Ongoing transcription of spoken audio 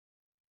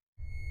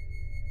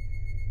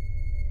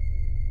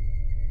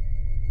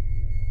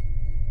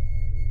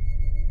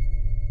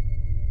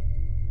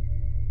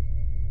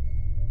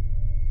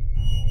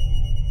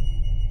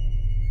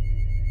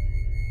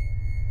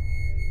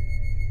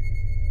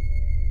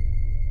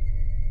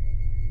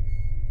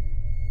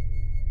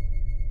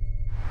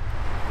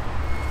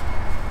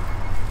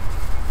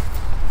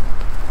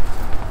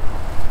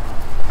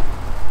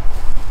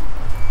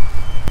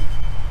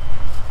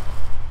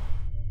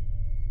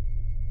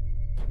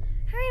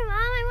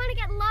want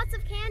to get lots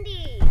of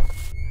candy.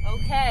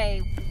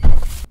 Okay.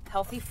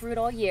 Healthy fruit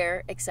all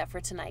year, except for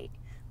tonight.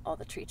 All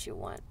the treats you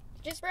want.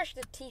 Just brush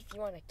the teeth you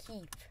want to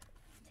keep.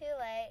 Too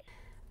late.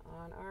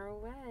 On our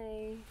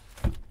way.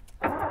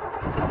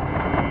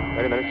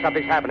 Wait a minute,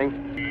 something's happening.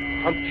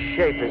 Humped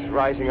shape is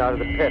rising out of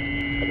the pit.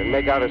 I can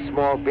make out a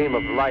small beam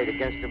of light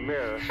against a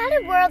mirror. How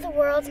did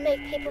WorldZ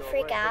make people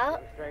freak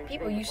out?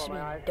 People used to be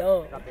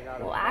dumb.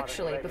 Well,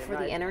 actually, before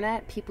the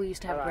internet, people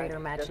used to have greater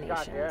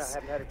imaginations.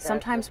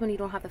 Sometimes when you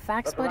don't have the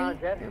facts, buddy,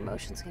 your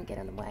emotions can get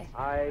in the way.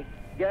 I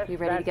guess you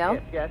ready to go?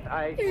 Yes,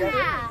 I guess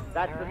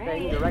that's the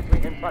thing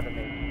directly in front of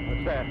me.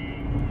 What's that?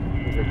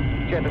 There's a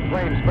jet of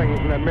flame springing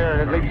from the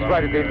mirror and it leaps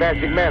right at the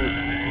advancing men.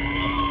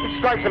 It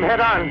strikes them head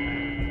on.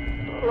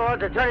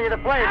 Lord, they're turning into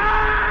flames.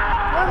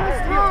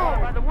 Almost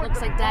home. Looks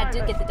like Dad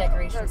did get the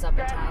decorations up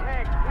in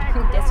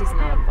time. Guess he's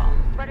not a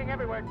bum. Spreading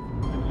everywhere.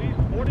 At least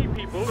 40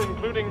 people,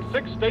 including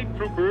 6 state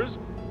troopers,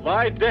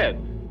 lie dead.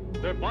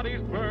 Their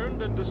bodies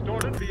burned and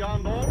distorted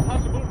beyond all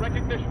possible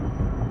recognition.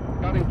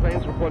 Scouting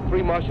planes report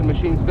 3 Martian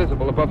machines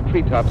visible above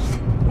treetops,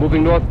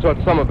 moving north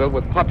toward Somerville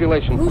with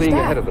population fleeing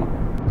ahead of them.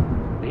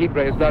 The heat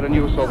ray is not in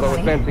use, although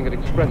advancing at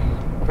express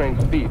train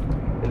speed.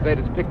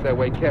 Invaders pick their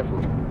way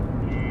carefully.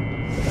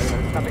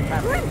 Something's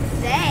happening.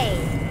 Who'd they?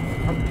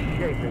 Humped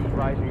shape is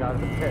rising out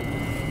of the pit.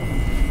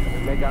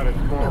 They make out a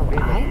small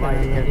beam of light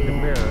against the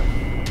mirror.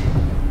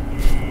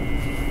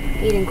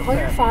 Aidan, call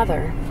your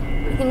father.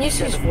 You can use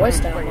his voice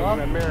down, Mom.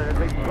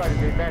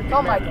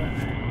 Oh, Michael.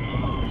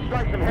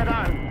 Strikes them head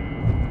on.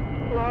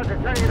 Lord, they're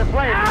turning into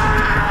flames.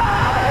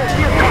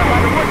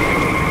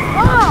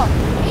 Oh!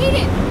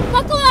 Aidan!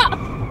 Buckle up!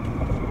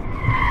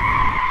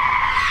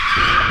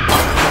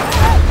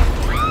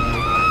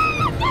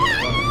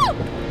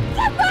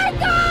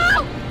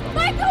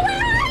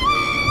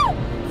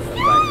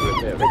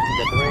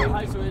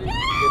 Hi, sweetie.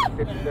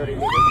 30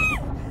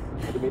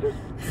 meters.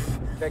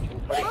 Section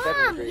 27.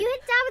 Mom, you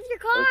hit Dad with your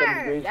car.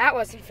 That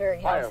wasn't very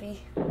healthy.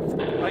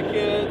 Hi,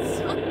 kids.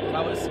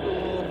 How was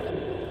school?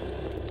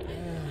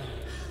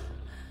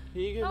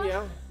 Here you go,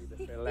 Meow.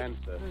 Letting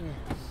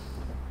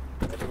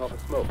off the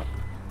smoke.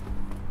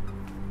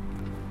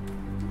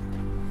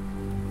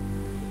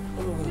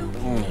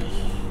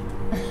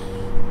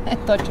 I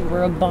thought you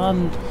were a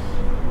bum.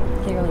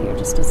 Clearly you're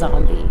just a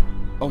zombie.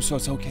 Oh, so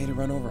it's okay to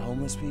run over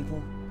homeless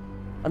people?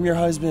 I'm your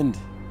husband.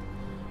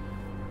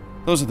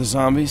 Those are the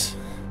zombies.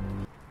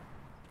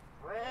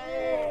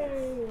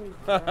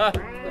 Dad,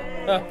 are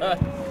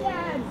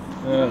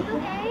you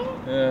okay?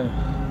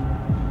 Yeah.